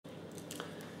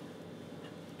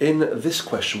In this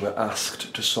question we're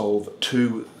asked to solve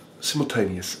two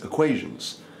simultaneous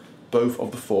equations, both of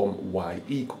the form y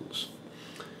equals.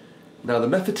 Now the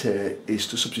method here is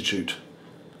to substitute,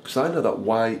 because I know that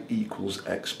y equals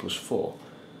x plus 4.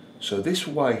 So this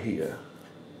y here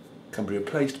can be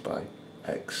replaced by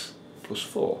x plus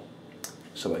 4.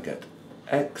 So I get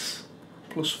x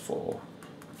plus 4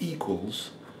 equals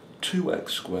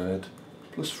 2x squared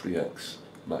plus 3x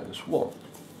minus 1.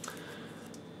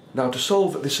 Now to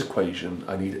solve this equation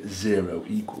I need 0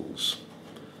 equals.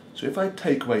 So if I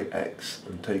take away x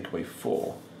and take away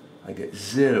 4, I get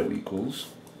 0 equals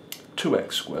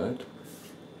 2x squared.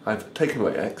 I've taken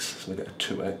away x, so I get a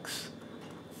 2x,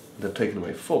 and I've taken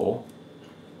away 4,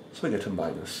 so I get a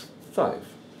minus 5.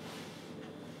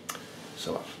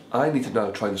 So I need to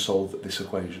now try and solve this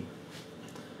equation.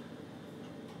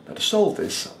 Now to solve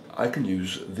this, I can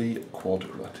use the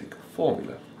quadratic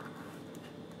formula.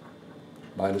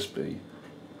 Minus b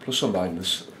plus or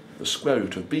minus the square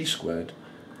root of b squared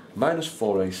minus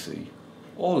 4ac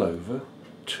all over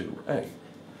 2a,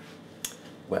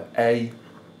 where a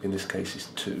in this case is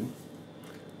 2,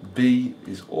 b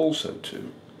is also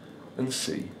 2, and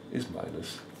c is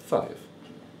minus 5.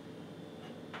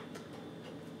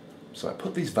 So I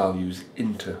put these values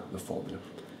into the formula.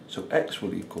 So x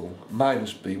will equal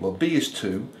minus b, well b is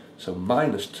 2, so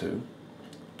minus 2,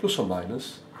 plus or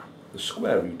minus the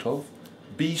square root of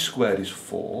b squared is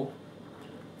 4,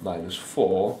 minus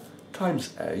 4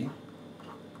 times a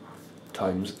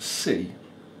times c,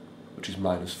 which is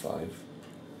minus 5,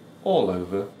 all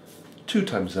over 2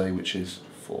 times a, which is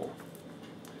 4.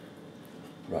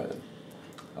 Right then,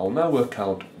 I'll now work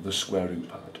out the square root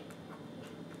part.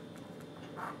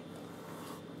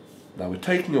 Now we're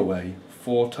taking away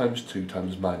 4 times 2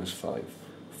 times minus 5.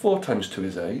 4 times 2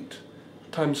 is 8,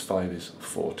 times 5 is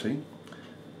 40.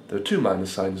 There are two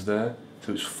minus signs there,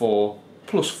 so it's 4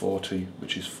 plus 40,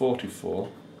 which is 44,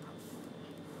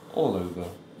 all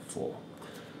over 4.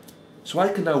 So I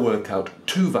can now work out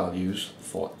two values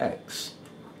for x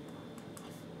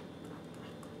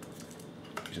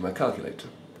using my calculator.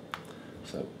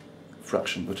 So,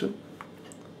 fraction button,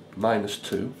 minus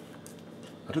 2,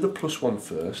 I'll do the plus 1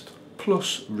 first,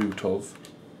 plus root of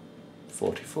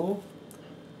 44,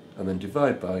 and then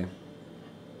divide by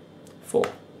 4.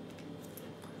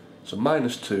 So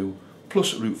minus 2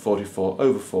 plus root 44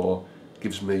 over 4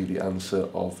 gives me the answer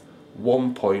of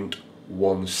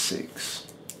 1.16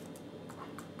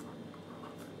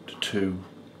 to 2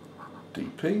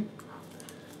 dp,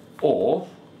 or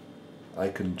I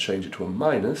can change it to a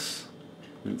minus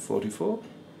root 44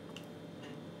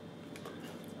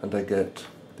 and I get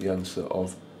the answer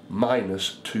of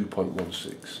minus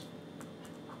 2.16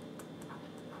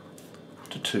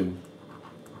 to 2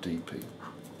 dp.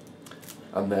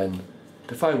 And then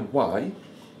to find y,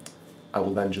 I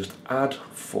will then just add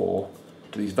 4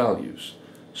 to these values.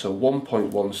 So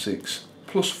 1.16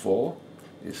 plus 4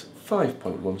 is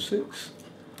 5.16,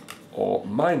 or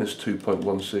minus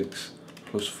 2.16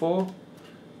 plus 4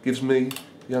 gives me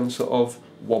the answer of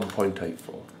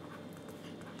 1.84.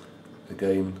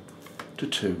 Again, to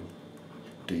 2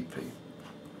 dp.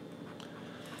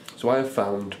 So I have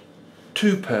found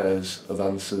two pairs of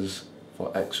answers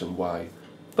for x and y,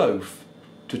 both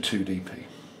to 2 dp.